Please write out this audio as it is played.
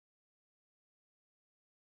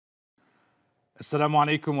Assalamu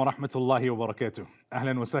alaikum wa rahmatullahi wa barakatuh.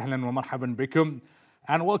 Ahlan wa sahlan wa marhaban bikum.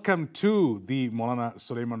 And welcome to the Moulana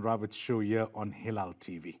Sulaimaan Ravat Show here on Hilaal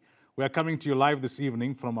TV. We are coming to you live this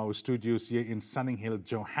evening from our studios here in Sunninghill,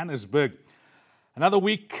 Johannesburg. Another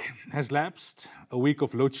week has lapsed, a week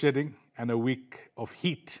of load shedding and a week of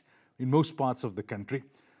heat in most parts of the country.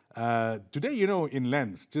 Today, in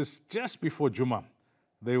Lens, just before Jummah,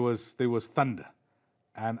 there was thunder.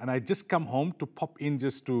 And I just come home to pop in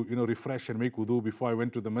just to, refresh and make wudu before I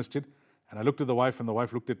went to the masjid. And I looked at the wife and the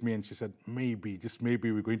wife looked at me and she said, maybe, just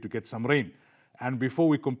maybe we're going to get some rain. And before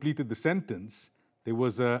we completed the sentence, there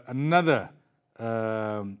was another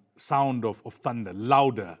sound of thunder,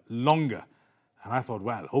 louder, longer. And I thought,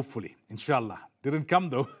 well, hopefully, inshallah. Didn't come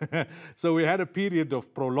though. So we had a period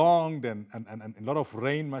of prolonged and a lot of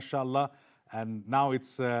rain, mashallah. And now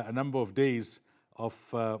it's a number of days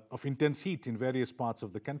of intense heat in various parts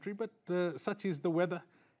of the country, but such is the weather.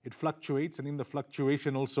 It fluctuates, and in the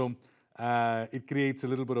fluctuation also, it creates a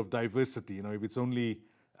little bit of diversity. If it's only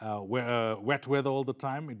wet weather all the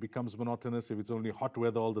time, it becomes monotonous. If it's only hot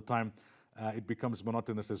weather all the time, it becomes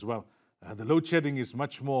monotonous as well. The load shedding is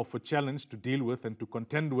much more of a challenge to deal with and to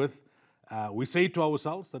contend with. We say to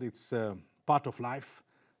ourselves that it's part of life,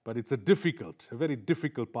 but it's a very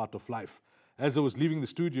difficult part of life. As I was leaving the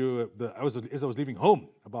studio, as I was leaving home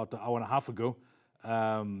about an hour and a half ago,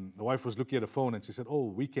 the wife was looking at the phone and she said, oh,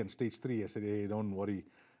 weekend, stage 3. I said, hey, don't worry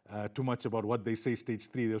too much about what they say stage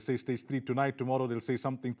 3. They'll say stage 3 tonight, tomorrow they'll say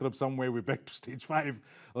something, somewhere we're back to stage 5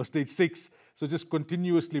 or stage 6. So just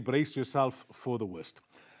continuously brace yourself for the worst.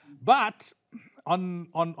 But on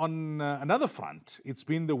another front, it's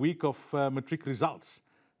been the week of matric results.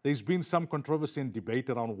 There's been some controversy and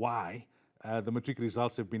debate around why the matric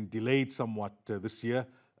results have been delayed somewhat this year.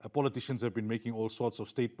 Politicians have been making all sorts of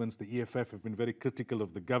statements. The EFF have been very critical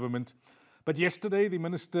of the government. But yesterday, the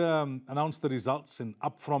minister announced the results and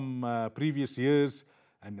up from previous years.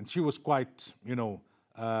 And she was quite,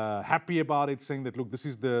 happy about it, saying that, look, this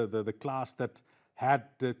is the class that had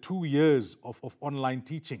 2 years of online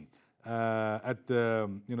teaching during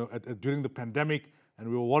the pandemic. And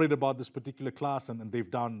we were worried about this particular class, and they've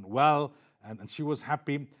done well. And she was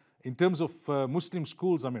happy. In terms of Muslim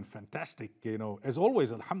schools, fantastic. As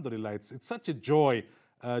always, alhamdulillah, it's such a joy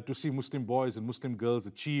to see Muslim boys and Muslim girls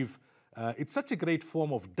achieve. It's such a great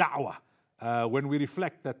form of da'wah when we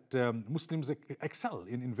reflect that Muslims excel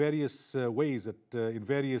in various ways, in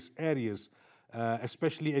various areas,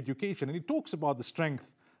 especially education. And it talks about the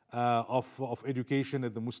strength of education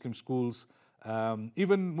at the Muslim schools.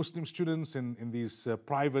 Even Muslim students in these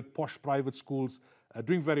posh private schools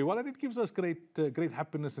doing very well, and it gives us great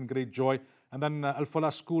happiness and great joy. And then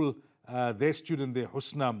Al-Falah School, their student there,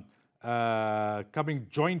 Husna, coming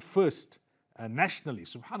joint first nationally.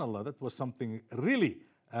 Subhanallah, that was something really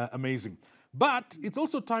amazing. But it's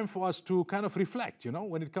also time for us to kind of reflect,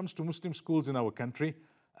 when it comes to Muslim schools in our country.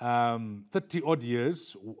 30 odd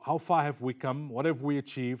years, how far have we come? What have we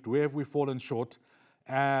achieved? Where have we fallen short?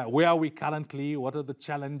 Where are we currently? What are the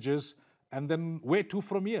challenges? And then where to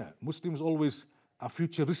from here? Muslims always are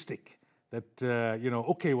futuristic. That,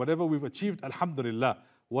 okay, whatever we've achieved, alhamdulillah.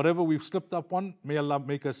 Whatever we've slipped up on, may Allah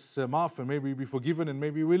make us maaf, and maybe be forgiven, and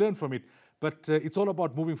maybe we learn from it. But it's all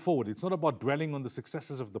about moving forward. It's not about dwelling on the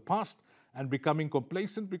successes of the past and becoming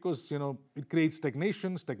complacent, because, it creates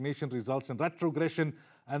stagnation. Stagnation results in retrogression,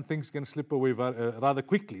 and things can slip away rather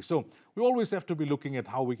quickly. So we always have to be looking at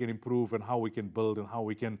how we can improve and how we can build and how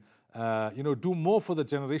we can, do more for the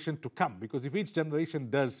generation to come. Because if each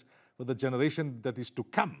generation does for the generation that is to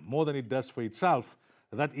come more than it does for itself,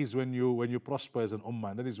 that is when you prosper as an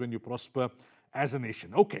ummah, and that is when you prosper as a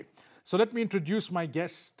nation. Okay, so let me introduce my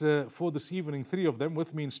guests for this evening, 3 of them.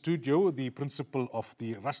 With me in studio, the principal of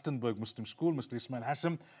the Rustenburg Muslim School, Mr. Ismail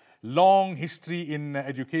Hassan. Long history in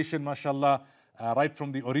education, mashallah, right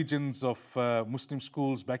from the origins of Muslim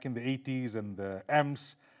schools back in the 80s and the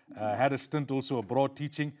AMS. Had a stint also abroad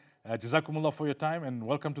teaching. Jazakumullah for your time and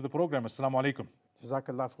welcome to the program. Assalamu alaikum.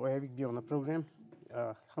 Jazakallah for having me on the program.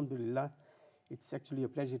 Alhamdulillah, it's actually a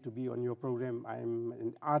pleasure to be on your program. I'm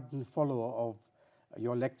an ardent follower of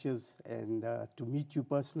your lectures, and to meet you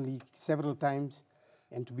personally several times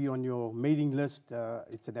and to be on your mailing list,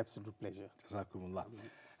 it's an absolute pleasure. Jazakumullah.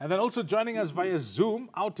 And then also joining us via Zoom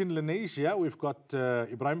out in Lenasia, we've got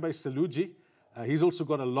Ibrahim Bhai Saluji. He's also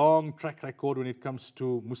got a long track record when it comes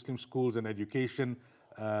to Muslim schools and education,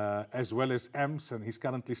 as well as AMS, and he's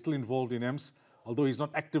currently still involved in AMS, although he's not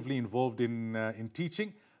actively involved in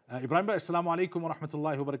teaching. Ibrahim Bhai, assalamu alaikum wa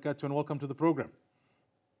rahmatullahi wa barakatuh, and welcome to the program.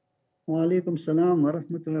 Wa alaikum salam wa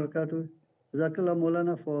rahmatullahi wa barakatuh. Jazakallah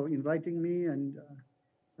Moulana for inviting me, and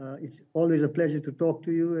It's always a pleasure to talk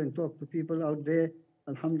to you and talk to people out there.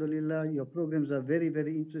 Alhamdulillah, your programs are very,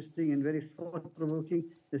 very interesting and very thought-provoking.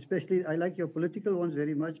 Especially, I like your political ones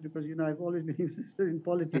very much because, I've always been interested in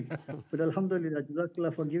politics. But Alhamdulillah,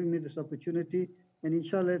 Jazakallah for giving me this opportunity. And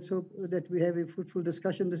inshallah, let's hope that we have a fruitful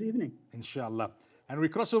discussion this evening. Inshallah. And we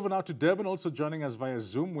cross over now to Durban. Also joining us via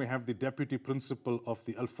Zoom, we have the Deputy Principal of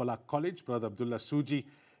the Al-Falah College, Brother Abdullah Suji.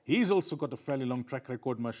 He's also got a fairly long track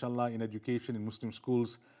record, mashallah, in education in Muslim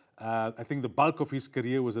schools. I think the bulk of his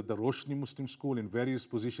career was at the Roshni Muslim School in various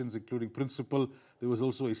positions, including principal. There was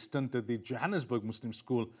also a stint at the Johannesburg Muslim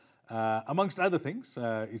School, amongst other things.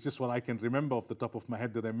 It's just what I can remember off the top of my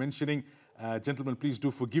head that I'm mentioning. Gentlemen, please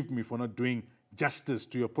do forgive me for not doing justice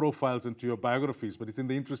to your profiles and to your biographies, but it's in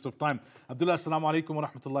the interest of time. Abdullah, assalamu alaikum wa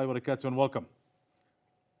rahmatullahi wa barakatuh, and welcome.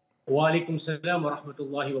 Wa alaikum salam wa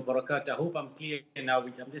rahmatullahi wa barakatuh. I hope I'm clear now.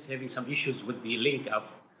 I'm just having some issues with the link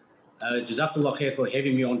up. Jazakallah khair for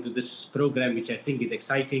having me onto this program, which I think is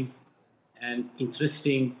exciting and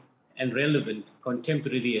interesting and relevant,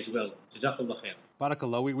 contemporary as well. Jazakallah khair.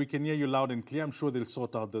 Barakallah, we can hear you loud and clear. I'm sure they'll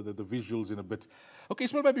sort out the visuals in a bit. Okay,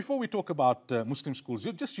 Ismail Bhai, before we talk about Muslim schools,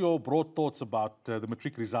 just your broad thoughts about the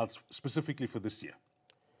matric results specifically for this year.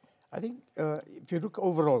 I think if you look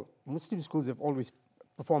overall, Muslim schools have always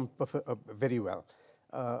performed very well,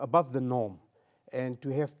 above the norm. And to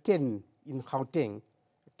have 10 in Gauteng,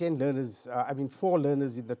 10 learners, 4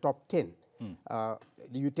 learners in the top 10.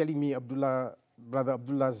 You're telling me Brother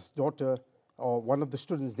Abdullah's daughter, or one of the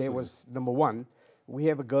students there was number 1. We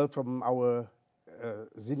have a girl from our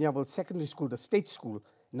Zinyaval Secondary School, the state school,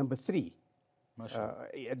 number 3.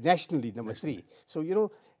 Nationally, number 3.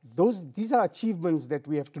 So, these are achievements that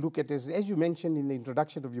we have to look at. As you mentioned in the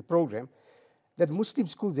introduction of your program, that Muslim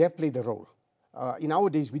schools have played a role. In our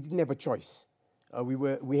days, we didn't have a choice.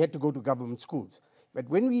 We had to go to government schools. But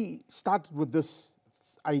when we started with this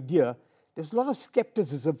idea, there's a lot of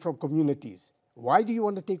skepticism from communities. Why do you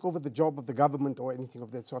want to take over the job of the government or anything of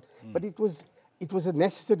that sort? But it was a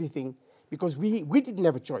necessary thing because we didn't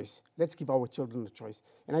have a choice. Let's give our children a choice.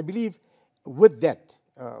 And I believe with that,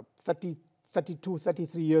 32,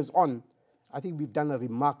 33 years on, I think we've done a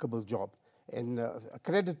remarkable job. And a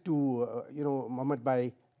credit to, Muhammad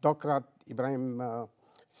Bhai, Dokrat, Ibrahim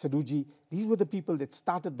Saduji. These were the people that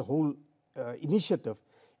started the whole initiative.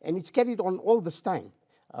 And it's carried on all this time.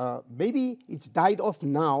 Maybe it's died off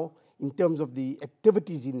now in terms of the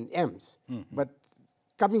activities in EMS. But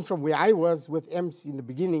coming from where I was with EMS in the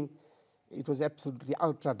beginning, it was absolutely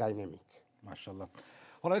ultra dynamic. MashaAllah.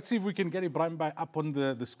 Well, let's see if we can get Ibrahim Bhai up on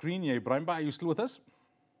the screen here. Ibrahim Bhai, are you still with us?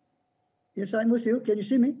 Yes, I'm with you. Can you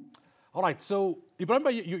see me? All right. So, Ibrahim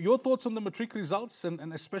Bhai, your thoughts on the matric results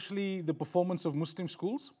and especially the performance of Muslim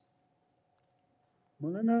schools?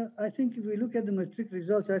 Moulana, I think if we look at the matric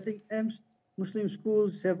results, I think Muslim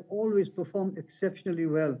schools have always performed exceptionally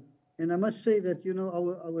well. And I must say that,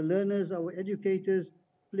 our learners, our educators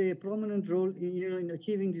play a prominent role in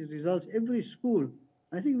achieving these results. Every school,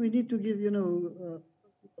 I think we need to give,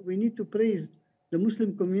 we need to praise the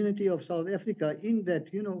Muslim community of South Africa in that,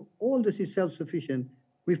 all this is self-sufficient.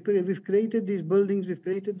 We've created these buildings, we've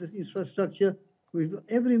created this infrastructure.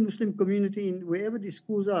 Every Muslim community, wherever these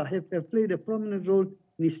schools are, have played a prominent role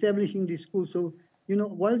in establishing these schools. So,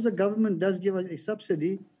 whilst the government does give us a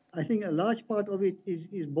subsidy, I think a large part of it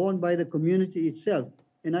is borne by the community itself.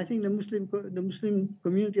 And I think the Muslim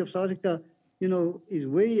community of South Africa, is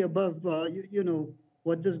way above,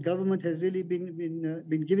 what this government has really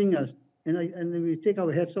been giving us. And we take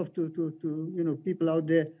our hats off to people out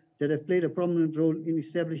there that have played a prominent role in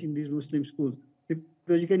establishing these Muslim schools.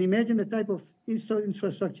 Because you can imagine the type of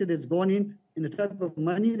infrastructure that's gone in and the type of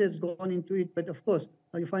money that's gone into it. But of course,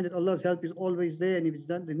 you find that Allah's help is always there. And if it's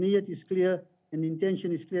done, the niyat is clear and the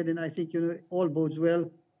intention is clear, then I think, all bodes well.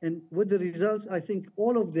 And with the results, I think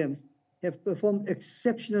all of them have performed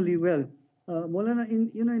exceptionally well. Moulana,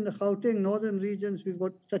 in the Gauteng northern regions, we've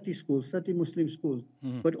got 30 schools, 30 Muslim schools.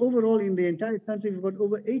 But overall, in the entire country, we've got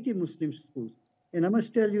over 80 Muslim schools. And I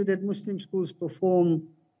must tell you that Muslim schools perform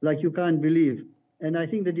like you can't believe. And I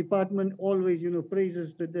think the department always,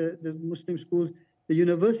 praises the Muslim schools. The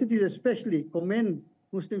universities especially commend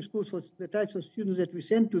Muslim schools for the types of students that we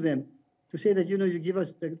send to them to say that, you give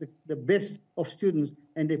us the best of students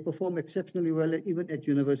and they perform exceptionally well even at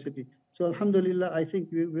university. So alhamdulillah, I think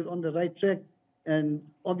we're on the right track. And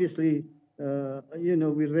obviously,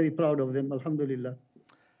 we're very proud of them, alhamdulillah.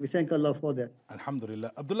 We thank Allah for that.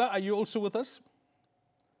 Alhamdulillah. Abdullah, are you also with us?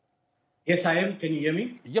 Yes, I am. Can you hear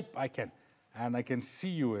me? Yep, I can. And I can see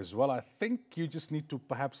you as well. I think you just need to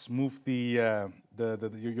perhaps move your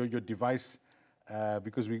device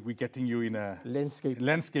because we're getting you in a Landscape.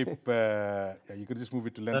 Yeah, you could just move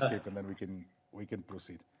it to landscape and then we can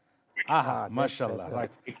proceed. Aha, mashallah,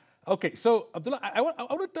 right. Okay, so Abdullah, I want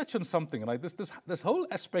to touch on something, right? This whole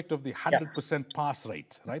aspect of the 100% pass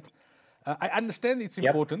rate, right? I understand its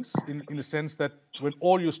importance in the sense that when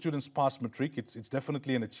all your students pass matric, it's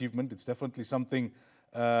definitely an achievement. It's definitely something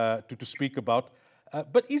to speak about.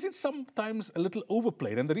 But is it sometimes a little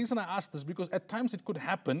overplayed? And the reason I ask this is because at times it could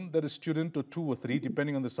happen that a student or two or three,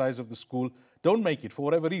 depending on the size of the school, don't make it for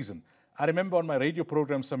whatever reason. I remember on my radio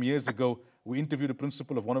program some years ago, we interviewed a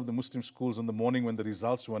principal of one of the Muslim schools in the morning when the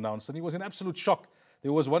results were announced, and he was in absolute shock.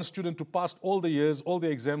 There was one student who passed all the years, all the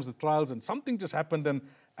exams, the trials, and something just happened,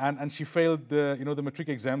 and she failed the matric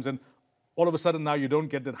exams, and all of a sudden now you don't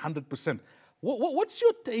get that 100%. What's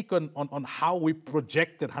your take on how we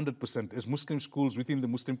project that 100% as Muslim schools within the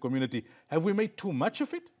Muslim community? Have we made too much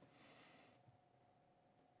of it?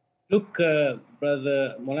 Look,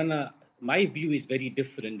 Brother Moulana, my view is very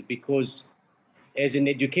different because as an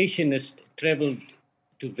educationist, traveled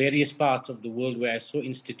to various parts of the world where I saw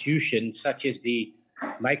institutions such as the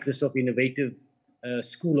Microsoft Innovative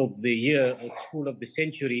School of the Year or School of the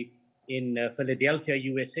Century in Philadelphia,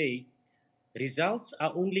 USA. Results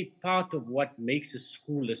are only part of what makes a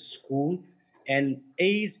school, and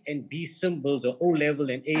A's and B symbols or O-level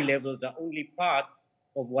and A-levels are only part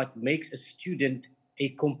of what makes a student a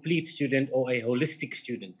complete student or a holistic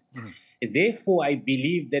student. And therefore, I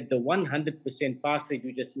believe that the 100% pass rate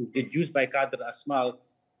you just introduced by Qadr Asmal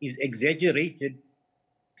is exaggerated,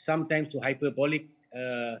 sometimes to hyperbolic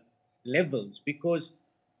levels, because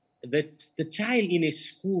the child in a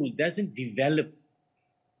school doesn't develop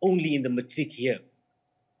only in the matric year.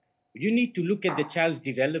 You need to look at the child's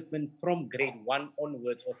development from grade 1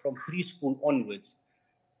 onwards or from preschool onwards.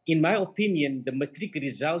 In my opinion, the matric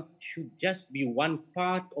result should just be one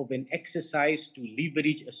part of an exercise to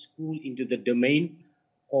leverage a school into the domain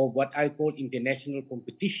of what I call international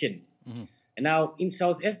competition. And now, in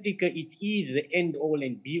South Africa, it is the end-all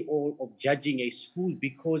and be-all of judging a school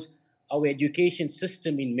because our education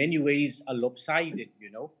system in many ways are lopsided,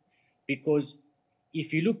 because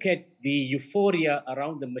if you look at the euphoria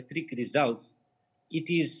around the matric results, it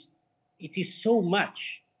is so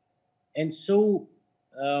much and so,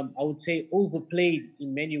 I would say, overplayed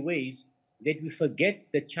in many ways that we forget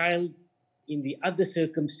the child in the other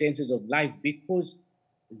circumstances of life, because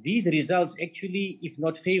these results actually, if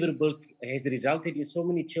not favorable, has resulted in so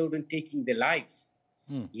many children taking their lives.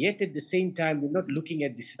 Yet at the same time, we're not looking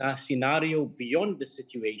at this scenario beyond the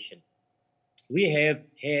situation. We have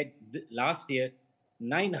had last year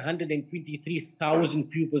 923,000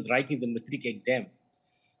 pupils writing the matric exam.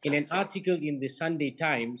 In an article in the Sunday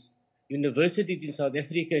Times, universities in South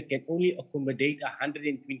Africa can only accommodate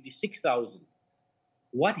 126,000.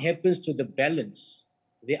 What happens to the balance?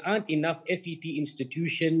 There aren't enough FET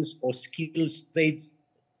institutions or skills trades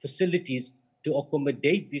facilities to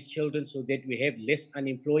accommodate these children so that we have less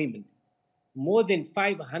unemployment. More than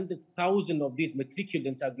 500,000 of these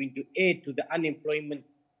matriculants are going to add to the unemployment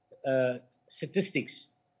statistics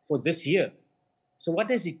for this year. So what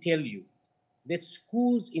does it tell you? That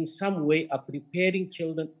schools in some way are preparing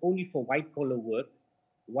children only for white-collar work,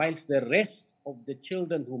 whilst the rest of the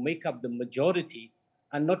children who make up the majority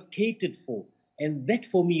are not catered for. And that,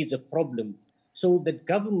 for me, is a problem. So the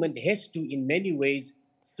government has to, in many ways,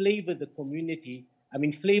 flavor the community,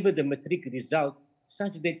 flavor the matric result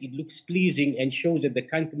such that it looks pleasing and shows that the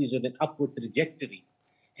country is on an upward trajectory.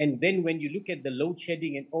 And then when you look at the load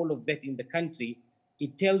shedding and all of that in the country,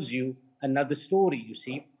 it tells you another story, you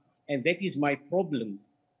see. And that is my problem,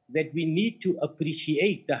 that we need to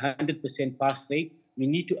appreciate the 100% pass rate. We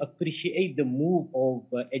need to appreciate the move of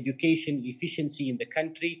education efficiency in the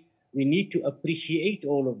country. We need to appreciate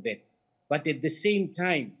all of that. But at the same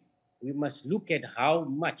time, we must look at how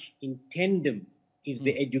much in tandem is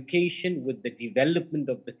the education with the development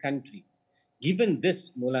of the country. Given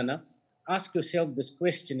this, Moulana, ask yourself this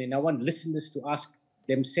question, and I want listeners to ask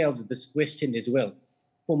themselves this question as well.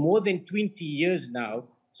 For more than 20 years now,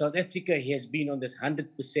 South Africa has been on this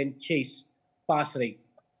 100% chase pass rate.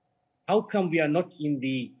 How come we are not in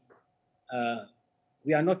the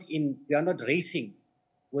we are not racing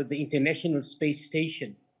with the International Space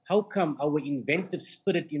Station? How come our inventive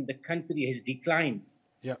spirit in the country has declined?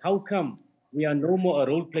 How come we are no more a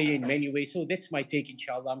role player in many ways? So that's my take,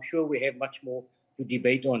 inshallah. I'm sure we have much more to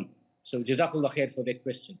debate on. So Jazakallah khair for that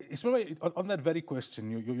question. Ismail, on that very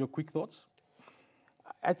question, your quick thoughts?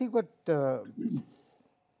 I think what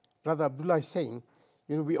Brother Abdullah is saying,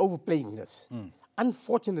 we're overplaying this.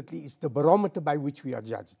 Unfortunately, it's the barometer by which we are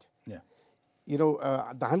judged. The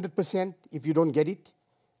 100%, if you don't get it,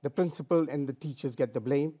 the principal and the teachers get the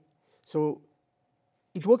blame. So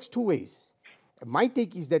it works two ways. My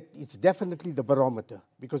take is that it's definitely the barometer,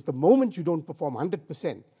 because the moment you don't perform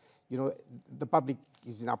 100%, you know, the public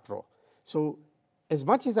is in uproar. So as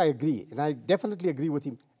much as I agree, and I definitely agree with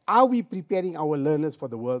him, are we preparing our learners for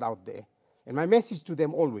the world out there? And my message to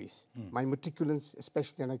them always, my matriculants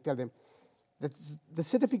especially, and I tell them that the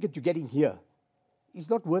certificate you're getting here is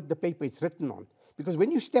not worth the paper it's written on. Because when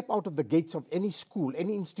you step out of the gates of any school,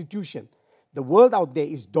 any institution, the world out there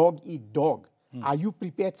is dog eat dog. Are you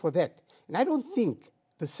prepared for that? And I don't think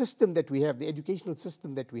the system that we have, the educational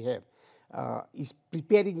system that we have, is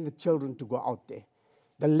preparing the children to go out there.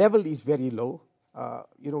 The level is very low.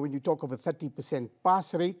 You know, when you talk of a 30%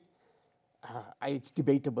 pass rate, it's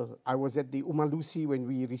debatable. I was at the Umalusi when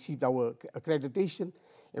we received our accreditation,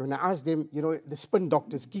 and when I asked them, you know, the spin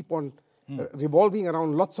doctors keep on revolving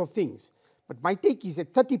around lots of things. But my take is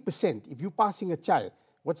at 30%, if you're passing a child,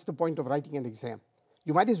 what's the point of writing an exam?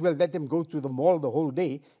 You might as well let them go to the mall the whole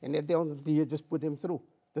day, and at the end of the year, just put them through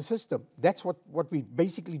the system. That's what we're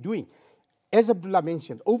basically doing. As Abdullah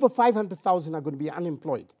mentioned, over 500,000 are going to be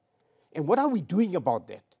unemployed. And what are we doing about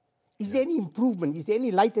that? Is there any improvement? Is there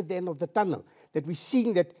any light at the end of the tunnel that we're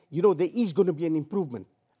seeing that, you know, there is going to be an improvement?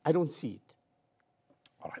 I don't see it.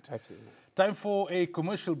 All right. Absolutely. Time for a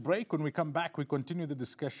commercial break. When we come back, we continue the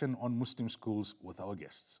discussion on Muslim schools with our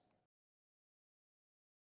guests.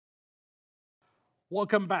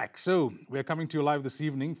 Welcome back. So we're coming to you live this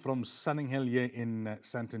evening from Sunninghill here in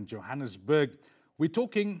Sandton, Johannesburg. We're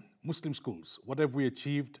talking Muslim schools. What have we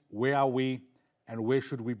achieved? Where are we? And where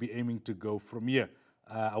should we be aiming to go from here?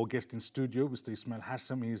 Our guest in studio, Mr. Ismail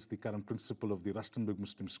Hassam, he is the current principal of the Rustenburg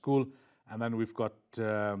Muslim School. And then we've got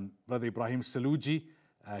Brother Ibrahim Saluji.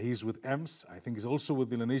 He's with EMS. I think he's also with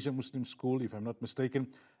the Indonesian Muslim School, if I'm not mistaken.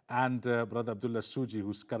 And Brother Abdullah Suji,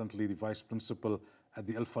 who's currently the vice principal at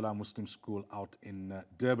the Al Falah Muslim School out in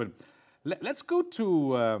Durban. Let's go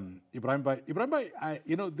to Ibrahim Bhai. Ibrahim Bhai,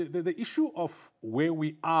 you know, the issue of where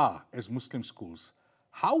we are as Muslim schools,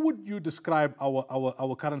 how would you describe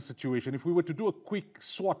our current situation? If we were to do a quick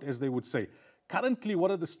SWOT, as they would say, currently,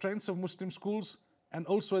 what are the strengths of Muslim schools? And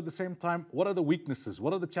also at the same time, what are the weaknesses?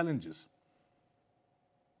 What are the challenges?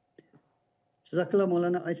 Jazakallah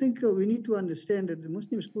Maulana, I think we need to understand that the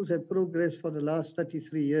Muslim schools have progressed for the last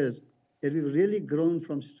 33 years, that we've really grown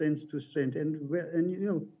from strength to strength. And you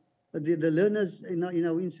know, the learners in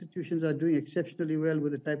our institutions are doing exceptionally well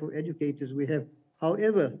with the type of educators we have.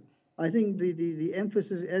 However, I think the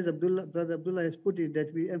emphasis, as Brother Abdullah has put it,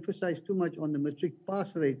 that we emphasize too much on the matric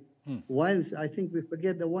pass rate, whilst I think we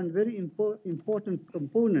forget the one very important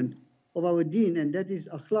component of our deen, and that is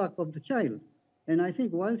akhlaq of the child. And I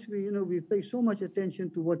think whilst we pay so much attention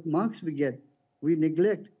to what marks we get, we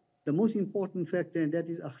neglect the most important factor, and that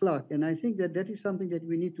is akhlaq. And I think that is something that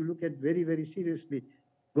we need to look at very, very seriously.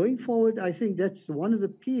 Going forward, I think that's one of the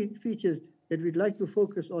key features that we'd like to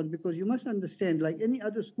focus on, because you must understand, like any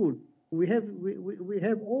other school, we have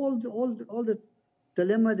all the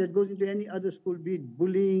dilemma that goes into any other school, be it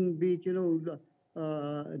bullying, be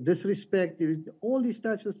it disrespect, all these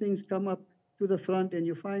types of things come up to the front, and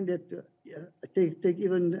you find that take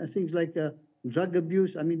even things like drug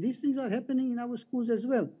abuse. I mean, these things are happening in our schools as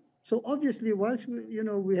well. So obviously, whilst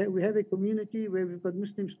we have a community where we've got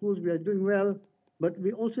Muslim schools, we are doing well, but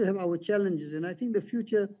we also have our challenges. And I think the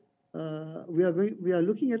future, we are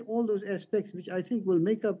looking at all those aspects, which I think will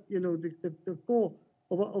make up the core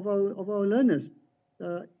of our learners.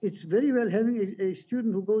 It's very well having a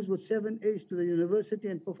student who goes with 7 A's to the university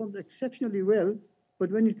and performs exceptionally well,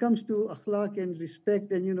 but when it comes to akhlaq and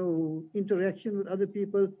respect and interaction with other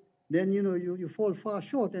people, then you fall far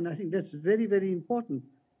short. And I think that's very, very important,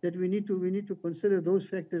 that we need to consider those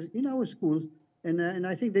factors in our schools. And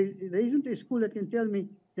I think there isn't a school that can tell me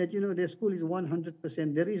that their school is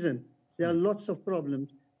 100%. There isn't. There are lots of problems,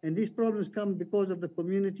 and these problems come because of the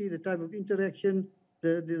community, the type of interaction,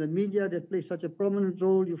 the media that plays such a prominent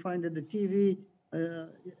role. You find that the TV,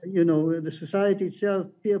 the society itself,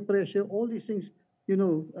 peer pressure, all these things,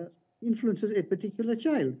 influences a particular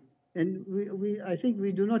child. And I think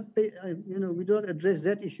we do not we do not address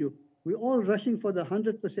that issue. We're all rushing for the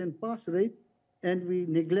 100% pass rate, and we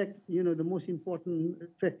neglect, the most important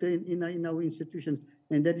factor in our institutions,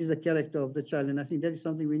 and that is the character of the child. And I think that is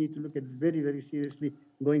something we need to look at very, very seriously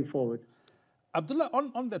going forward. Abdullah,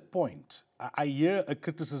 on that point, I hear a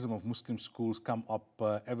criticism of Muslim schools come up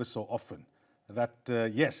ever so often, that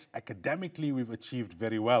yes, academically we've achieved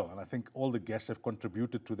very well, and I think all the guests have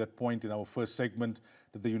contributed to that point in our first segment,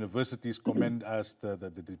 that the universities commend us, the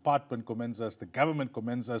department commends us, the government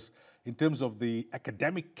commends us in terms of the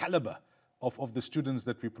academic caliber of the students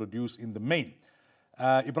that we produce in the main.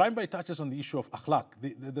 Ibrahim Bhai touches on the issue of akhlaq.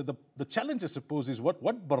 The challenge, I suppose, is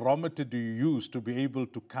what barometer do you use to be able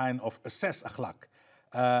to kind of assess akhlaq?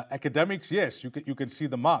 Academics, yes, you can see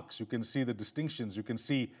the marks, you can see the distinctions, you can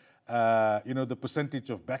see the percentage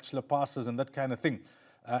of bachelor passes and that kind of thing.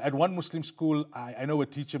 At one Muslim school, I know a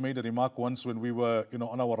teacher made a remark once when we were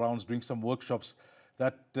on our rounds doing some workshops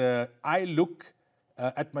that I look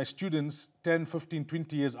at my students 10, 15,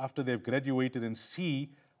 20 years after they've graduated and see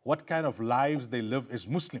what kind of lives they live as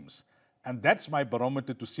Muslims. And that's my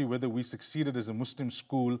barometer to see whether we succeeded as a Muslim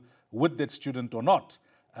school with that student or not.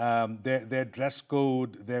 Their dress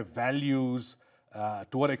code, their values,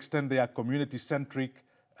 to what extent they are community-centric,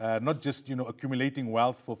 not just accumulating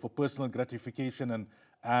wealth for personal gratification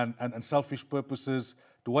and selfish purposes,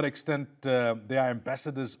 to what extent they are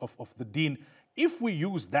ambassadors of the deen. If we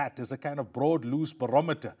use that as a kind of broad, loose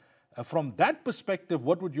barometer, from that perspective,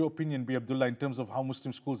 what would your opinion be, Abdullah, in terms of how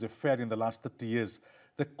Muslim schools have fared in the last 30 years?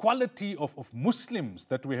 The quality of Muslims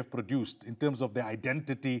that we have produced in terms of their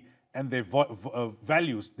identity and their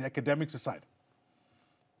values, the academics aside?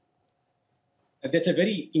 That's a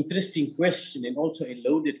very interesting question and also a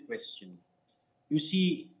loaded question. You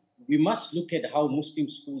see, we must look at how Muslim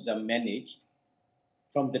schools are managed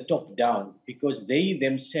from the top down, because they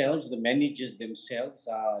themselves, the managers themselves,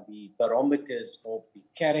 are the barometers of the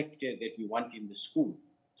character that we want in the school.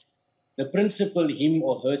 The principal, him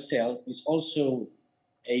or herself, is also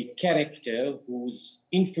a character whose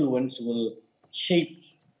influence will shape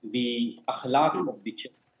the akhlaq of the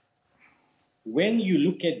children. When you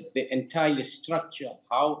look at the entire structure,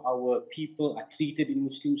 how our people are treated in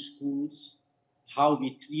Muslim schools, how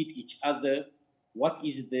we treat each other, what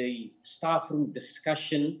is the staff room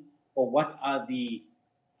discussion, or what are the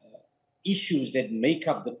issues that make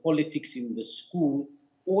up the politics in the school,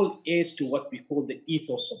 all adds to what we call the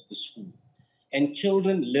ethos of the school. And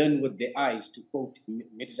children learn with their eyes, to quote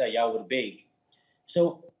Mirza Yawar Beg.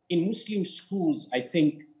 So in Muslim schools, I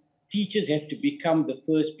think teachers have to become the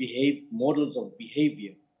first models of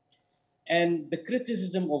behavior. And the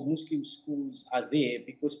criticism of Muslim schools are there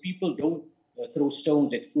because people don't throw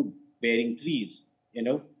stones at fruit-bearing trees,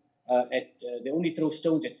 they only throw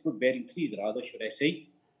stones at fruit-bearing trees, rather, should I say.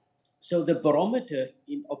 So the barometer,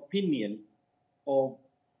 in opinion, of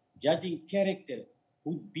judging character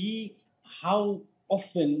would be how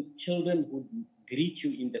often children would greet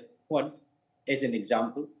you in the quad, as an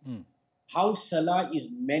example. How salah is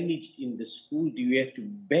managed in the school. Do you have to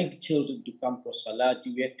beg children to come for salah? Do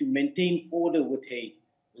you have to maintain order with a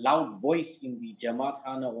loud voice in the Jamaat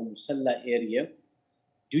Khana or Musalla area?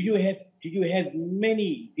 Do you have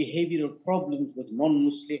many behavioral problems with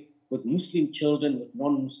Muslim children, with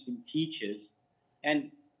non-Muslim teachers?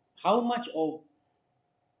 And how much of,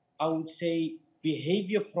 I would say,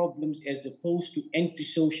 behavior problems as opposed to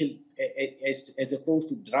antisocial, as opposed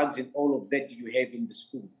to drugs and all of that do you have in the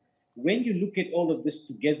school? When you look at all of this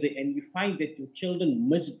together and you find that your children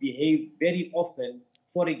misbehave very often,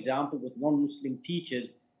 for example, with non-Muslim teachers,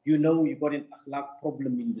 you've got an akhlaq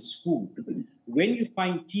problem in the school. When you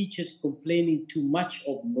find teachers complaining too much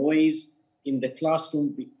of noise in the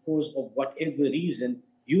classroom because of whatever reason,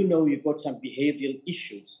 you've got some behavioral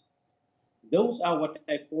issues. Those are what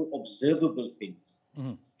I call observable things.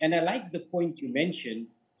 And I like the point you mentioned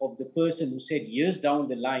of the person who said years down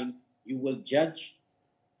the line, you will judge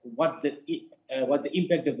what the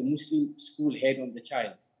impact of the Muslim school had on the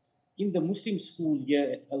child. In the Muslim school here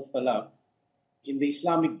at Al-Falah, in the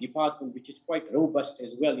Islamic department, which is quite robust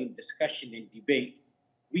as well in discussion and debate,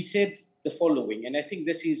 we said the following, and I think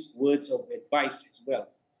this is words of advice as well.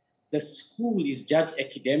 The school is judged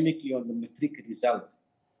academically on the matric result,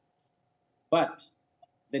 but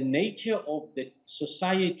the nature of the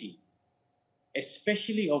society,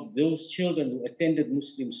 especially of those children who attended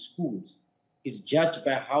Muslim schools, is judged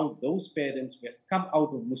by how those parents who have come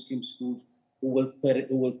out of Muslim schools who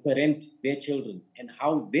will parent their children and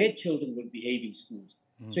how their children will behave in schools.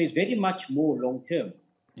 So it's very much more long-term.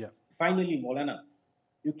 Yeah. Finally, Moulana,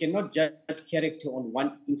 you cannot judge character on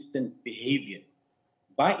one instant behavior.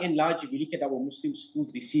 By and large, if you look at our Muslim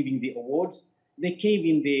schools receiving the awards, they came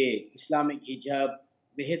in their Islamic hijab.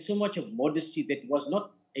 They had so much of modesty that was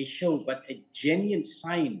not a show, but a genuine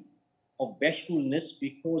sign of bashfulness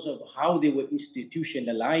because of how they were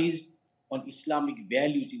institutionalized on Islamic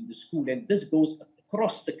values in the school. And this goes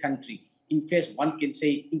across the country. In fact, one can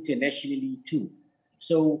say internationally too.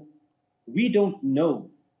 So we don't know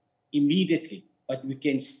immediately, but we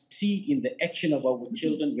can see in the action of our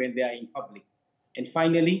children when they are in public. And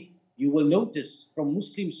finally, you will notice from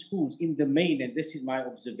Muslim schools in the main, and this is my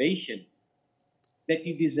observation, that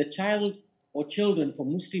it is a child or children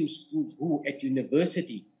from Muslim schools who at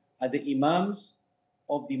university are the imams,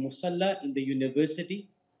 of the Musalla in the university,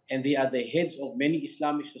 and they are the heads of many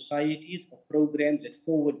Islamic societies or programs that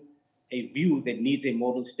forward a view that needs a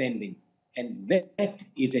moral standing. And that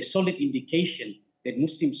is a solid indication that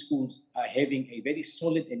Muslim schools are having a very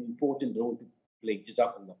solid and important role to play.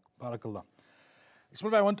 Jazakallah. Barakallah.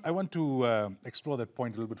 Ismail, I want to explore that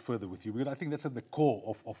point a little bit further with you, because I think that's at the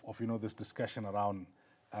core of this discussion around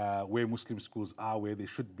where Muslim schools are, where they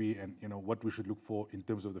should be, and what we should look for in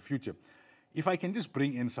terms of the future. If I can just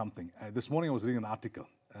bring in something, this morning I was reading an article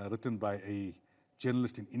written by a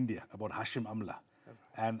journalist in India about Hashim Amla,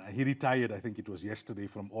 and he retired, I think it was yesterday,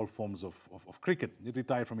 from all forms of cricket. He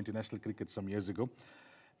retired from international cricket some years ago,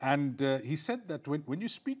 and he said that when you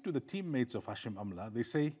speak to the teammates of Hashim Amla, they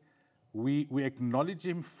say, we acknowledge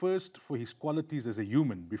him first for his qualities as a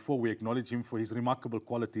human before we acknowledge him for his remarkable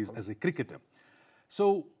qualities as a cricketer.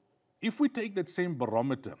 So if we take that same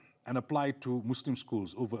barometer and apply it to Muslim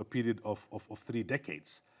schools over a period of 3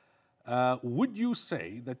 decades, would you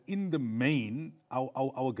say that in the main,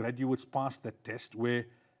 our graduates pass that test where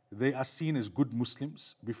they are seen as good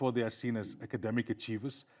Muslims before they are seen as academic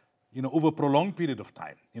achievers, over a prolonged period of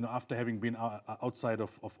time, after having been outside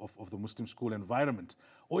of the Muslim school environment?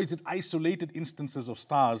 Or is it isolated instances of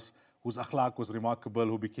stars whose akhlaq was remarkable,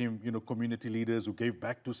 who became, community leaders, who gave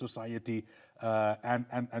back to society,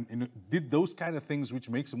 and did those kind of things which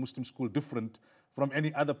makes a Muslim school different from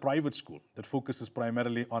any other private school that focuses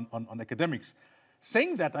primarily on academics?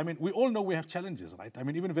 Saying that, I mean, we all know we have challenges, right? I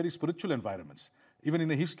mean, even very spiritual environments, even in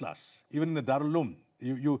a hifz class, even in a Darul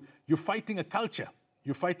Uloom, you're fighting a culture.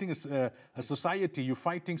 You're fighting a society, you're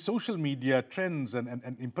fighting social media trends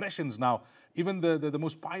and impressions now. Even the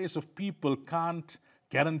most pious of people can't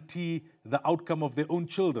guarantee the outcome of their own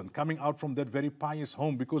children coming out from that very pious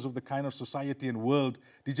home because of the kind of society and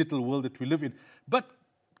digital world that we live in. But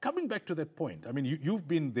coming back to that point, I mean, you've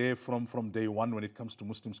been there from day one when it comes to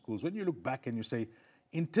Muslim schools. When you look back and you say,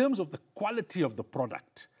 in terms of the quality of the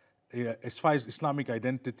product, as far as Islamic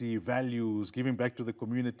identity, values, giving back to the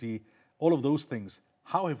community, all of those things,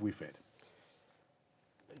 how have we fared?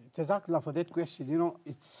 Jazakallah for that question.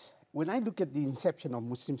 It's when I look at the inception of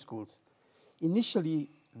Muslim schools, initially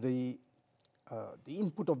the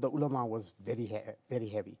input of the ulama was very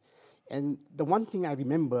heavy. And the one thing I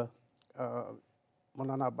remember,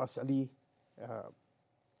 Moulana Abbas Ali,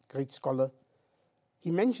 great scholar, he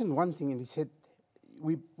mentioned one thing and he said,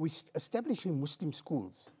 we establishing Muslim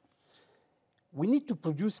schools, we need to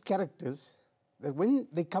produce characters that when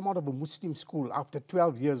they come out of a Muslim school after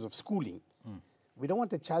 12 years of schooling, we don't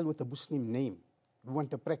want a child with a Muslim name. We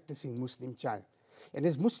want a practicing Muslim child. And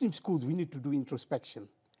as Muslim schools, we need to do introspection.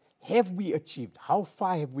 Have we achieved? How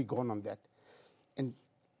far have we gone on that? And,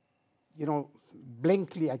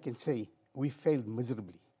 blankly I can say we failed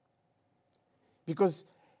miserably. Because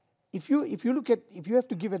if you have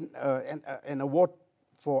to give an award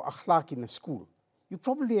for akhlaq in a school, you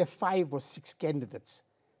probably have 5 or 6 candidates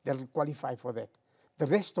that will qualify for that. The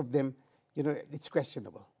rest of them, it's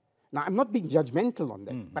questionable. Now, I'm not being judgmental on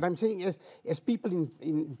that, but I'm saying as people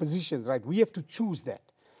in positions, right, we have to choose that.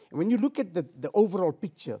 And when you look at the overall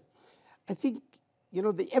picture, I think,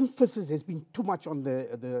 the emphasis has been too much on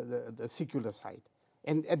the secular side.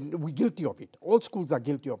 And we're guilty of it. All schools are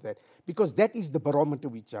guilty of that because that is the barometer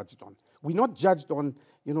we judged on. We're not judged on,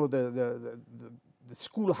 the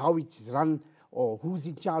school, how it's run or who's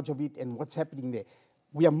in charge of it and what's happening there.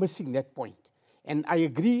 We are missing that point. And I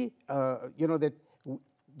agree, that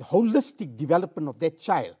the holistic development of that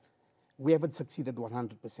child, we haven't succeeded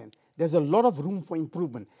 100%. There's a lot of room for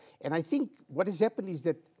improvement. And I think what has happened is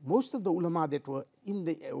that most of the ulama that were in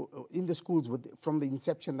the schools from the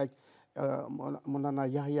inception, like Moulana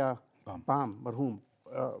Yahya Bam, marhum,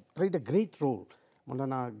 played a great role.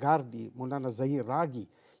 Moulana Gardi, Moulana Zahir Ragi.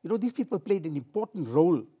 These people played an important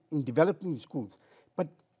role in developing the schools. But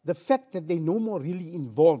the fact that they're no more really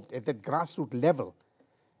involved at that grassroots level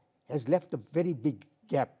has left a very big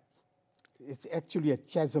gap. It's actually a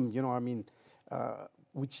chasm,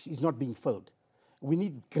 which is not being filled. We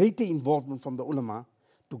need greater involvement from the ulama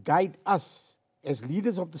to guide us as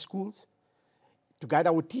leaders of the schools, to guide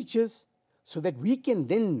our teachers, so that we can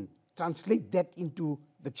then translate that into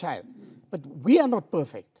the child. But we are not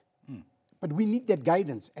perfect. But we need that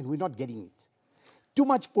guidance, and we're not getting it. Too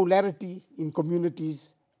much polarity in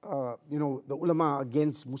communities, the ulama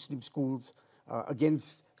against Muslim schools,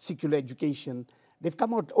 against secular education. They've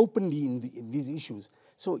come out openly in these issues.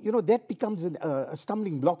 So, that becomes a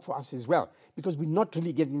stumbling block for us as well, because we're not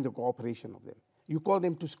really getting the cooperation of them. You call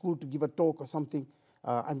them to school to give a talk or something,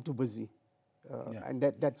 I'm too busy. And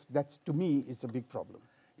that's to me, it's a big problem.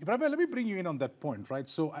 Ibrahim, let me bring you in on that point, right?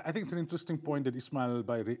 So I think it's an interesting point that Ismail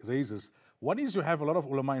raises. One is you have a lot of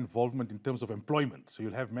ulama involvement in terms of employment. So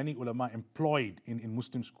you'll have many ulama employed in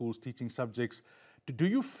Muslim schools teaching subjects. Do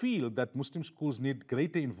you feel that Muslim schools need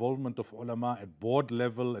greater involvement of ulama at board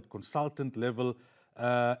level, at consultant level,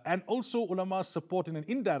 and also ulama support in an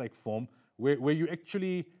indirect form where you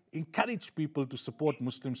actually encourage people to support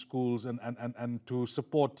Muslim schools and to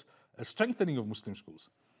support a strengthening of Muslim schools?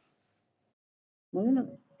 Maulana,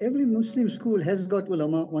 every Muslim school has got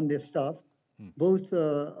ulama on their staff, both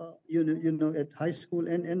at high school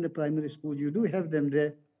and the primary school. You do have them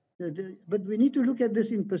there. But we need to look at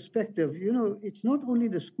this in perspective. You know, it's not only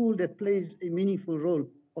the school that plays a meaningful role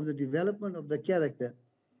of the development of the character.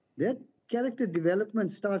 That character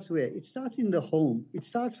development starts where? It starts in the home. It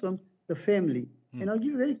starts from the family. And I'll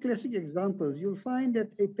give you very classic examples. You'll find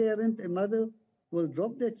that a parent, a mother, will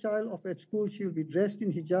drop their child off at school. She'll be dressed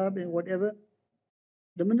in hijab and whatever.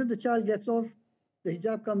 The minute the child gets off, the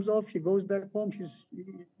hijab comes off, she goes back home,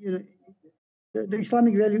 the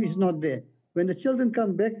Islamic value is not there. When the children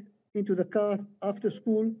come back into the car after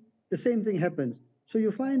school, the same thing happens. So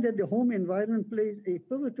you find that the home environment plays a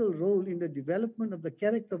pivotal role in the development of the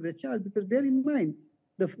character of the child, because bear in mind,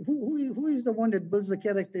 who is the one that builds the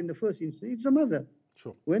character in the first instance? It's the mother.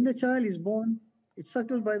 Sure. When the child is born, it's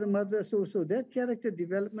suckled by the mother. So that character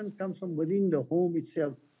development comes from within the home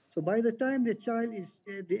itself. So by the time the child is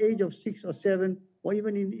at the age of 6 or 7, or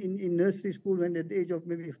even in nursery school, when at the age of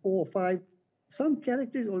maybe 4 or 5, some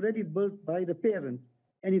character is already built by the parent.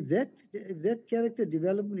 And if that character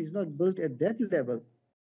development is not built at that level,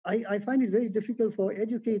 I find it very difficult for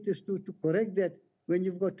educators to correct that when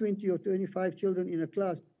you've got 20 or 25 children in a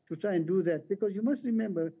class to try and do that. Because you must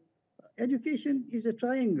remember, education is a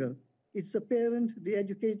triangle. It's the parent, the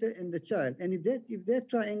educator, and the child. And if that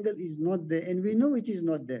triangle is not there, and we know it is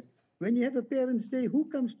not there, when you have a parent's day, who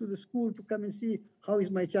comes to the school to come and see how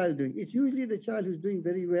is my child doing? It's usually the child who's doing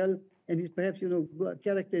very well, and his perhaps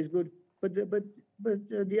character is good, but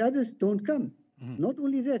the others don't come. Not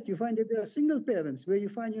only that, you find that there are single parents where you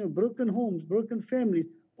find broken homes, broken families.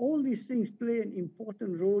 All these things play an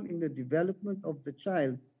important role in the development of the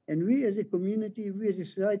child. And we as a community, we as a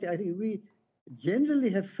society, I think we generally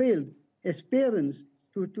have failed as parents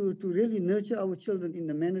to really nurture our children in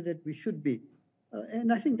the manner that we should be.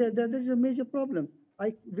 And I think that is a major problem.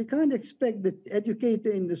 We can't expect the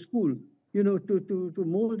educator in the school, to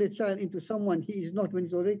mold a child into someone he is not when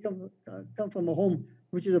he's already come from a home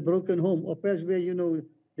which is a broken home, or perhaps where,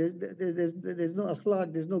 there's no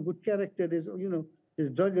akhlaq, there's no good character,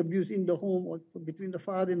 there's drug abuse in the home, or between the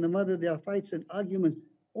father and the mother, there are fights and arguments.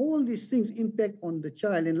 All these things impact on the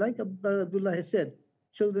child. And like Abdullah has said,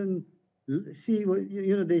 children see,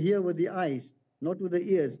 they hear with the eyes, not with the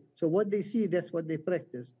ears. So what they see, that's what they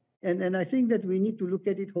practice. And I think that we need to look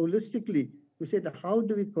at it holistically to say that how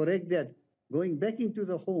do we correct that? Going back into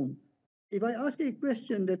the home. If I ask a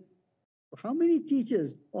question that how many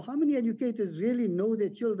teachers or how many educators really know their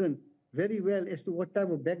children very well as to what type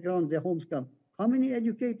of background their homes come? How many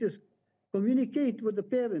educators communicate with the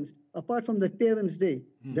parents apart from the parents' day?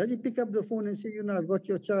 Does he pick up the phone and say, I've got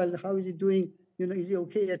your child, how is he doing? Is he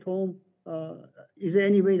okay at home? Is there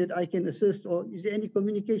any way that I can assist, or is there any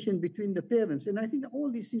communication between the parents? And I think that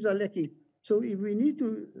all these things are lacking. So if we need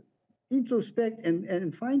to introspect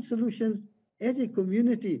and find solutions as a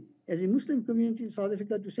community, as a Muslim community in South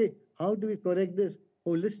Africa, to say, how do we correct this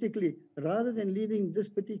holistically, rather than leaving this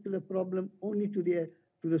particular problem only to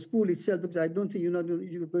the school itself, because I don't think you're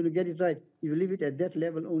going to get it right. You leave it at that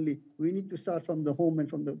level only. We need to start from the home and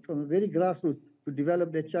from a very grassroots to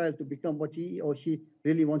develop their child to become what he or she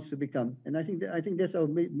really wants to become. And I think that's our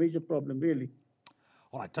major problem, really.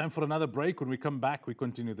 All right, time for another break. When we come back, we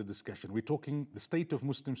continue the discussion. We're talking the state of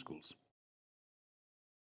Muslim schools.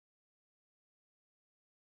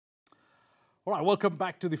 All right, welcome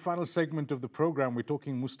back to the final segment of the program. We're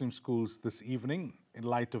talking Muslim schools this evening in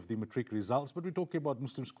light of the matric results, but we're talking about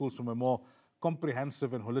Muslim schools from a more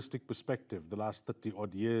comprehensive and holistic perspective, the last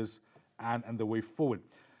 30-odd years and the way forward.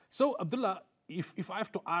 So, Abdullah, if I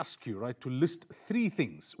have to ask you, right, to list 3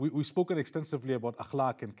 things, we've spoken extensively about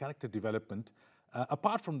akhlaq and character development.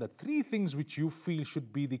 Apart from that, 3 things which you feel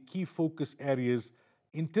should be the key focus areas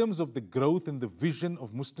in terms of the growth and the vision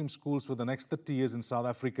of Muslim schools for the next 30 years in South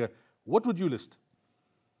Africa, what would you list?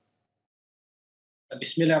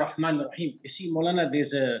 Bismillah ar-Rahman ar-Rahim. You see, Moulana,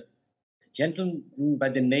 there's a gentleman by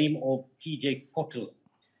the name of T.J. Cottle.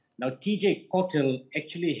 Now, T.J. Cottle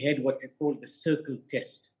actually had what we call the circle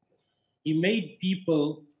test. He made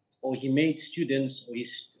people, or he made students,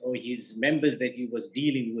 or his members that he was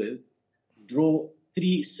dealing with, draw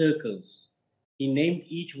 3 circles. He named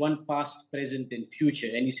each one past, present, and future.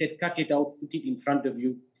 And he said, cut it out, put it in front of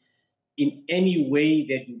you in any way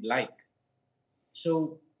that you'd like.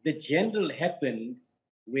 So the general happened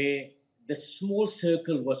where the small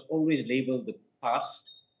circle was always labeled the past,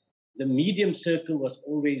 the medium circle was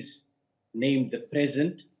always named the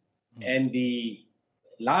present, and the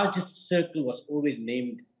largest circle was always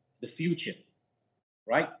named the future,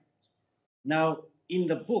 right? Now, in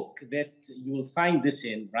the book that you will find this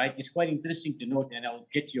in, right, it's quite interesting to note, and I'll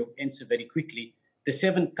get your answer very quickly, The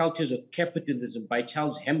Seven Cultures of Capitalism by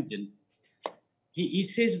Charles Hampden. He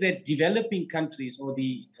says that developing countries, or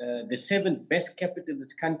the seven best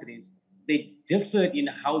capitalist countries, they differed in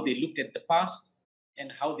how they looked at the past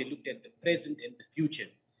and how they looked at the present and the future.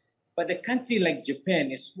 But a country like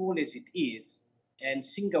Japan, as small as it is, and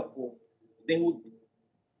Singapore, they would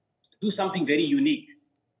do something very unique.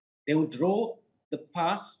 They would draw the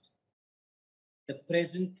past, the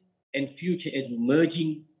present, and future as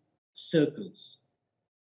merging circles.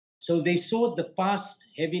 So they saw the past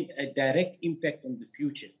having a direct impact on the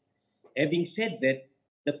future. Having said that,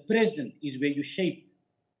 the present is where you shape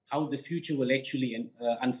how the future will actually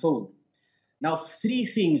unfold. Now, three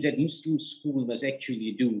things that Muslim school must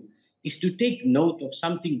actually do is to take note of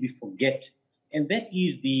something we forget. And that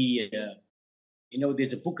is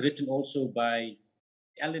there's a book written also by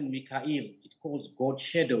Alan Mikhail. It calls God's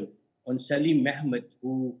Shadow, on Salim Mehmed,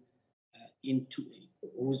 whose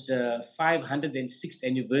 506th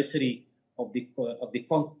anniversary of the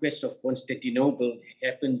conquest of Constantinople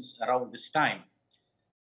happens around this time.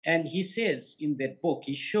 And he says in that book,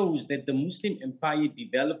 he shows that the Muslim empire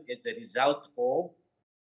developed as a result of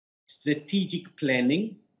strategic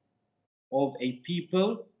planning of a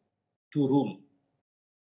people to rule.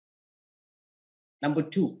 Number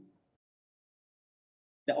two,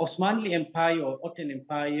 the Osmanli Empire or Ottoman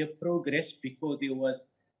Empire progressed because there was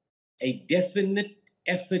a definite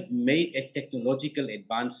effort made at technological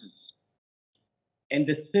advances. And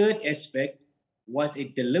the third aspect was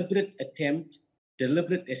a deliberate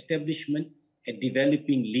establishment at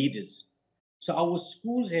developing leaders. So our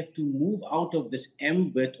schools have to move out of this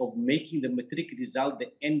ambit of making the matric result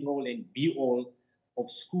the end all and be all of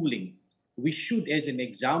schooling. We should, as an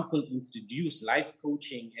example, introduce life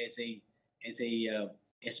coaching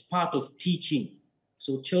as part of teaching.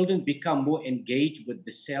 So children become more engaged with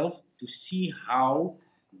the self to see how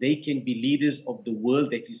they can be leaders of the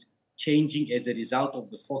world that is changing as a result of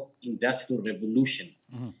the fourth industrial revolution.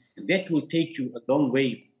 And that will take you a long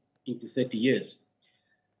way into 30 years.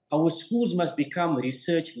 Our schools must become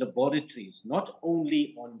research laboratories, not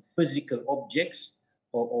only on physical objects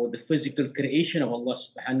or the physical creation of Allah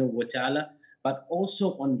subhanahu wa ta'ala, but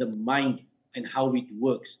also on the mind and how it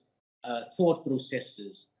works, thought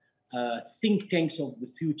processes, think tanks of the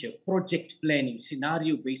future, project planning,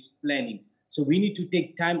 scenario-based planning. So we need to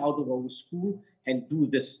take time out of our school and do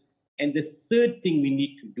this. And the third thing we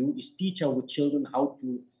need to do is teach our children how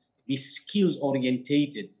to be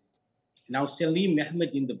skills-orientated. Now, Salim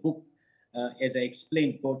Mehmed in the book, as I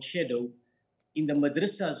explained, God's Shadow, in the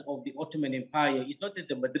madrasas of the Ottoman Empire, it's not as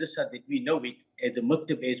the madrasa that we know it, as the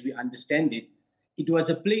maktab as we understand it. It was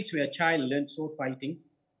a place where a child learned sword fighting,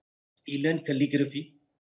 he learned calligraphy,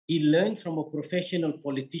 he learned from a professional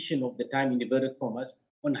politician of the time, in inverted commas,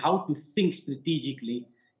 on how to think strategically,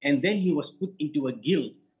 and then he was put into a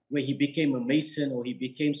guild where he became a mason, or he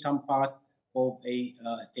became some part of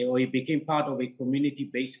or he became part of a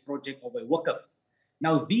community-based project of a waqf.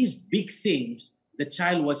 Now, these big things the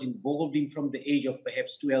child was involved in from the age of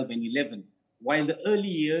perhaps 12 and 11. While the early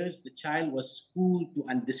years, the child was schooled to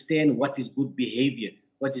understand what is good behavior,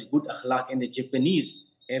 what is good akhlaq, and the Japanese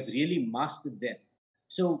have really mastered that.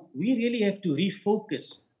 So we really have to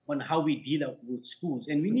refocus on how we deal with schools.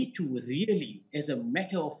 And we need to really, as a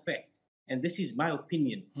matter of fact, and this is my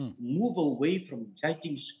opinion, move away from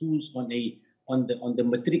judging schools on the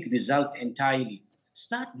matric result entirely.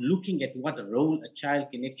 Start looking at what role a child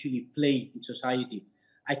can actually play in society.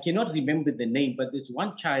 I cannot remember the name, but there's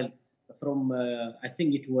one child from, I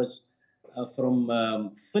think it was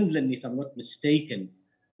from Finland, if I'm not mistaken,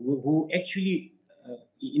 who actually,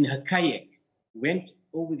 in her kayak, went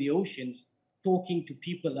over the oceans talking to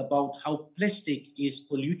people about how plastic is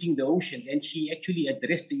polluting the oceans. And she actually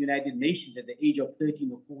addressed the United Nations at the age of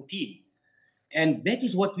 13 or 14. And that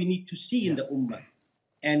is what we need to see in the Ummah.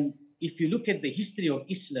 And if you look at the history of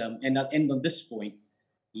Islam, and I'll end on this point,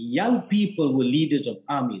 young people were leaders of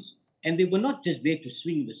armies. And they were not just there to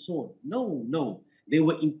swing the sword. No. They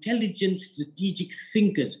were intelligent, strategic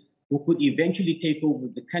thinkers who could eventually take over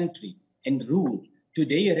the country and rule.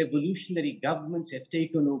 Today, revolutionary governments have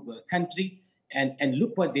taken over a country, and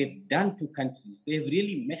look what they've done to countries. They've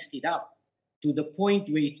really messed it up. to the point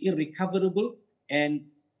where it's irrecoverable, and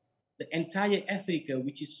the entire Africa,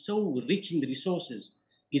 which is so rich in resources,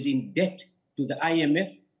 is in debt to the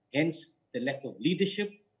IMF, hence the lack of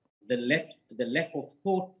leadership, the lack of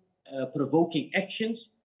thought-provoking actions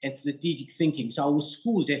and strategic thinking. So our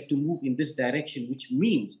schools have to move in this direction, which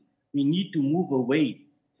means we need to move away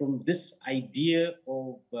from this idea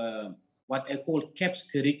of what I call CAPS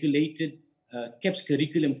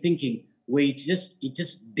curriculum thinking, where it's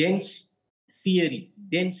just dense theory,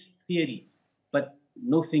 but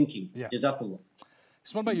no thinking. Yeah. Jazakallah.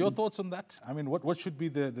 Ismail Bhai, your thoughts on that? I mean, what should be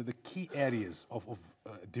the key areas of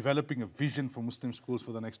developing a vision for Muslim schools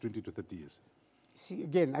for the next 20 to 30 years? See,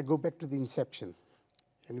 again, I go back to the inception.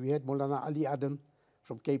 And we had Moulana Ali Adam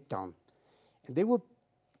from Cape Town. And they were,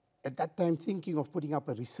 at that time, thinking of putting up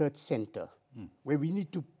a research center where we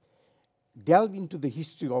need to delve into the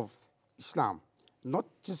history of Islam. Not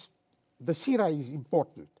just, the seerah is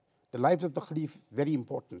important. The lives of the Khalif, very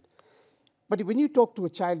important. But when you talk to a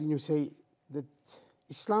child and you say that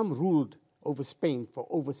Islam ruled over Spain for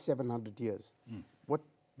over 700 years, what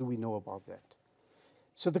do we know about that?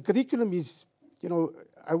 So the curriculum is, you know,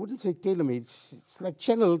 I wouldn't say tailor-made, it's like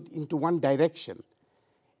channeled into one direction.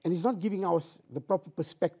 And it's not giving us the proper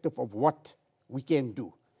perspective of what we can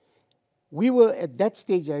do. We were at that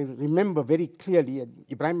stage, I remember very clearly, and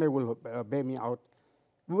Ibrahim will bear me out,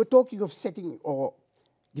 we were talking of setting or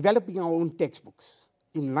developing our own textbooks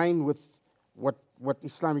in line with what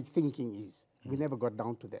Islamic thinking is. We never got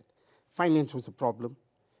down to that. Finance was a problem.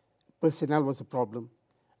 Personnel was a problem.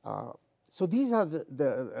 So these are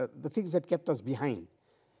the things that kept us behind.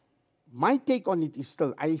 My take on it is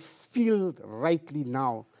still, I feel rightly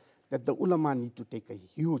now that the ulama need to take a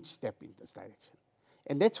huge step in this direction.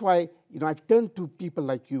 And that's why, you know, I've turned to people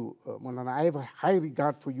like you, Moulana. I have a high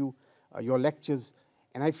regard for you, your lectures,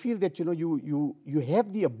 and I feel that, you know, you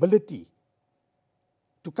have the ability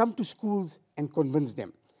to come to schools and convince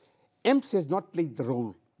them. EMS has not played the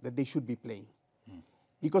role that they should be playing.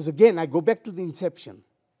 Because again, I go back to the inception.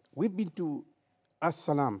 We've been to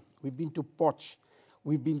As-Salam, we've been to Poch,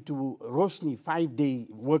 we've been to Roshni, 5-day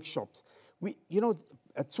workshops. You know,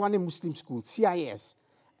 at Swane Muslim School, CIS,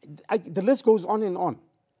 the list goes on and on.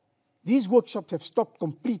 These workshops have stopped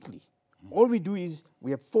completely. All we do is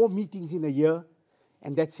we have 4 meetings in a year,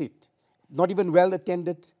 and that's it. Not even well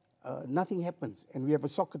attended, nothing happens. And we have a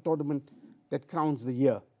soccer tournament that crowns the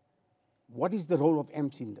year. What is the role of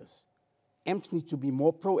EMS in this? EMS needs to be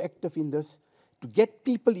more proactive in this, to get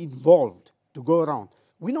people involved, to go around.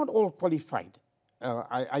 We're not all qualified.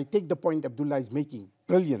 I take the point Abdullah is making,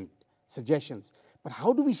 brilliant suggestions. But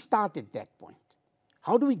how do we start at that point?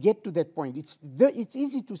 How do we get to that point? It's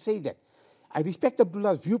easy to say that. I respect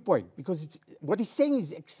Abdullah's viewpoint because what he's saying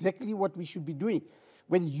is exactly what we should be doing.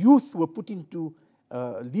 When youth were put into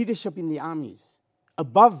leadership in the armies,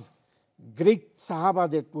 above great Sahaba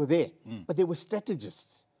that were there, but they were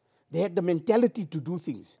strategists. They had the mentality to do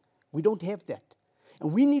things. We don't have that.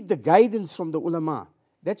 And we need the guidance from the ulama.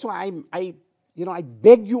 That's why I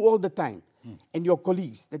beg you all the time, and your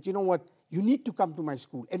colleagues, that you know what, you need to come to my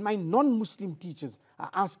school. And my non-Muslim teachers are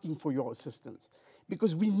asking for your assistance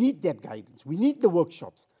because we need that guidance. We need the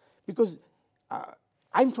workshops because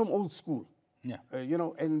I'm from old school, you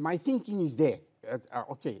know, and my thinking is there.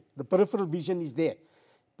 Okay, the peripheral vision is there.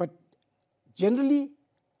 But generally,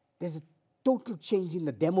 there's a total change in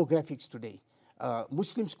the demographics today.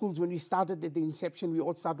 Muslim schools, when we started at the inception, we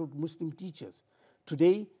all started with Muslim teachers.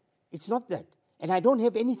 Today, it's not that. And I don't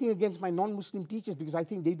have anything against my non-Muslim teachers because I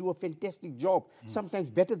think they do a fantastic job, sometimes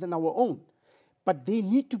better than our own. But they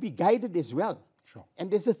need to be guided as well. Sure. And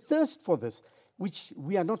there's a thirst for this, which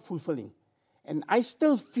we are not fulfilling. And I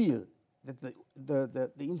still feel that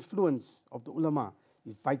the influence of the ulama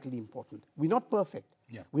is vitally important. We're not perfect.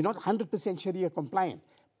 Yeah. We're not 100% Sharia compliant.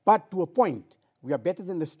 But to a point, we are better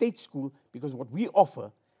than the state school because what we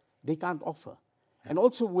offer, they can't offer. And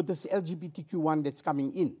also with this LGBTQ1 that's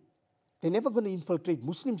coming in, they're never going to infiltrate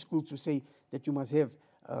Muslim schools to say that you must have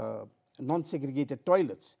non-segregated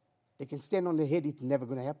toilets. They can stand on their head, it's never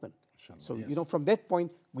going to happen. Inshallah, so, you know, from that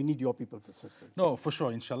point, we need your people's assistance. No, for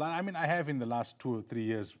sure, inshallah. I mean, I have in the last 2 or 3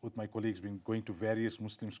 years with my colleagues been going to various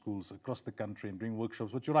Muslim schools across the country and doing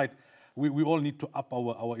workshops. But you're right, we all need to up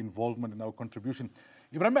our involvement and our contribution.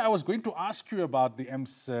 Ibrahim, I was going to ask you about the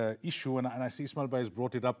EMS issue, and I see Ismail Bhai has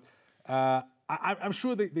brought it up. I'm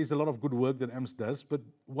sure that there's a lot of good work that EMS does, but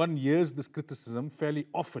one hears this criticism fairly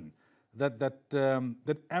often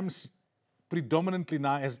that EMS predominantly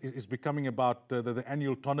now is becoming about the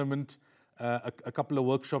annual tournament, a couple of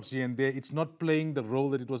workshops here and there. It's not playing the role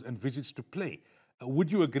that it was envisaged to play.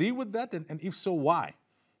 Would you agree with that? And if so, why?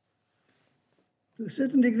 To a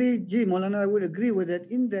certain degree, Maulana, I would agree with that.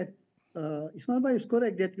 In that, Ismail Bhai is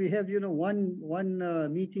correct that we have,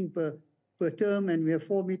 one meeting per term, and we have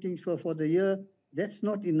 4 meetings for the year. That's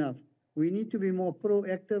not enough. We need to be more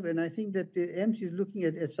proactive, and I think that the EMS is looking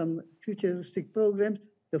at some futuristic programs.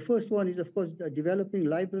 The first one is, of course, developing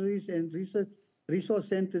libraries and resource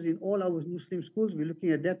centers in all our Muslim schools. We're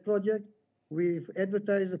looking at that project. We've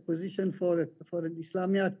advertised a position for an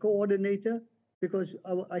Islamiyat coordinator, because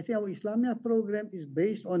I think our Islamiyat program is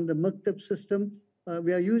based on the Maktab system.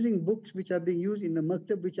 We are using books which are being used in the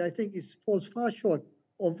Maktab, which I think falls far short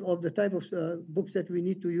of the type of books that we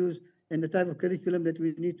need to use and the type of curriculum that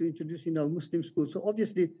we need to introduce in our Muslim schools. So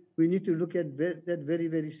obviously, we need to look at that very,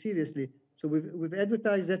 very seriously. So we've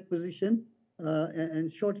advertised that position,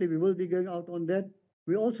 and shortly we will be going out on that.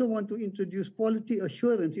 We also want to introduce quality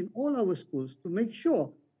assurance in all our schools to make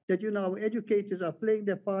sure that our educators are playing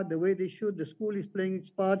their part the way they should. The school is playing its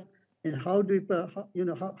part, and how do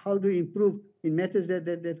we improve in matters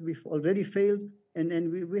that we've already failed,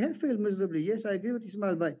 and we have failed miserably. Yes, I agree with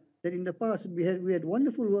Ismail Bhai that in the past we had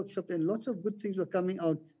wonderful workshops and lots of good things were coming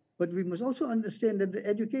out. But we must also understand that the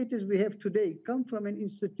educators we have today come from an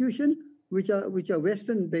institution which are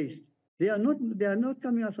Western based. They are not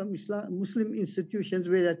coming out from Muslim institutions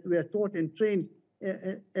where we are taught and trained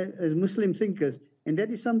as Muslim thinkers. And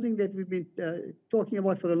that is something that we've been talking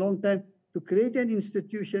about for a long time, to create an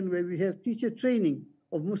institution where we have teacher training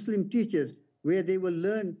of Muslim teachers, where they will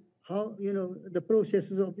learn how, the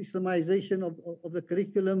processes of Islamization of the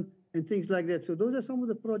curriculum and things like that. So those are some of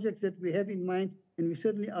the projects that we have in mind, and we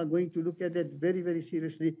certainly are going to look at that very, very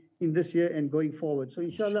seriously in this year and going forward. So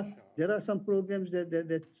inshallah, there are some programs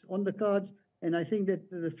that's on the cards, and I think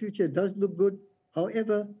that the future does look good.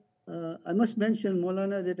 However, I must mention,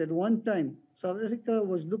 Maulana, that at one time, South Africa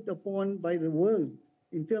was looked upon by the world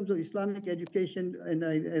in terms of Islamic education, and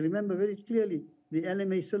I remember very clearly the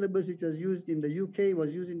LMA syllabus, which was used in the UK,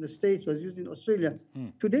 was used in the States, was used in Australia.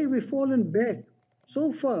 Today, we've fallen back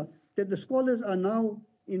so far that the scholars are now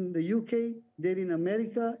in the UK, they're in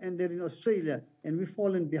America, and they're in Australia, and we've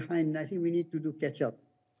fallen behind. I think we need to do catch up.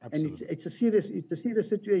 Absolutely. And it's a serious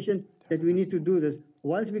situation that we need to do this.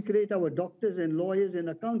 Whilst we create our doctors and lawyers and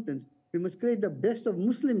accountants, we must create the best of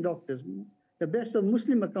Muslim doctors, the best of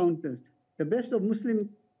Muslim accountants, the best of Muslim,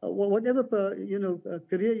 whatever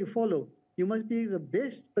career you follow. You must be the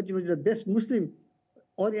best, but you must be the best Muslim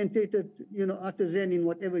orientated, artisan in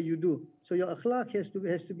whatever you do. So your akhlaq has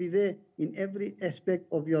to be there in every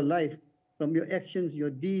aspect of your life, from your actions, your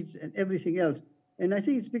deeds, and everything else. And I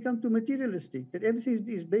think it's become too materialistic, that everything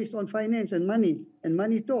is based on finance and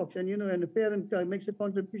money talks. And, and a parent makes a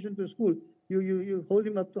contribution to a school, you hold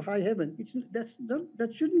him up to high heaven.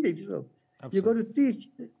 That shouldn't be so. Absolutely. You've got to teach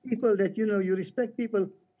people that, you respect people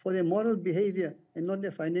for their moral behavior and not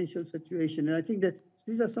their financial situation. And I think that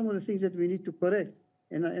these are some of the things that we need to correct.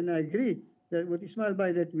 And I agree that with Ismail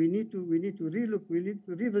Bhai that we need to relook, we need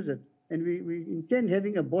to revisit. And we intend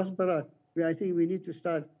having a boss barat where I think we need to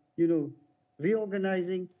start,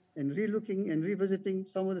 reorganizing and relooking and revisiting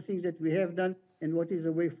some of the things that we have done and what is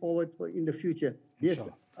the way forward in the future.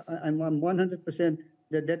 Inshallah. Yes, I'm 100%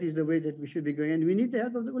 that is the way that we should be going. And we need the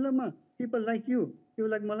help of the ulama, people like you,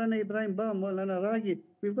 people like Moulana Ibrahim Ba, Moulana Ragi.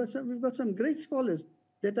 We've got some great scholars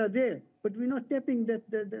that are there, but we're not tapping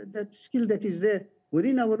that skill that is there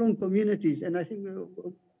within our own communities. And I think,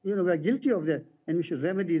 we are guilty of that, and we should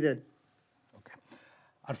remedy that. Okay.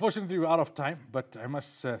 Unfortunately, we're out of time, but I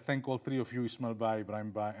must thank all three of you, Ismail Bhai,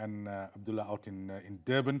 Ibrahim Bhai, and Abdullah out in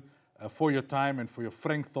Durban, for your time and for your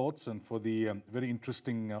frank thoughts and for the very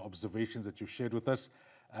interesting observations that you shared with us.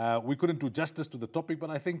 We couldn't do justice to the topic, but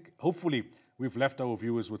I think hopefully we've left our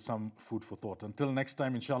viewers with some food for thought. Until next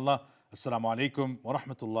time, inshallah, assalamu alaikum wa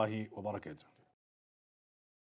rahmatullahi wa barakatuh.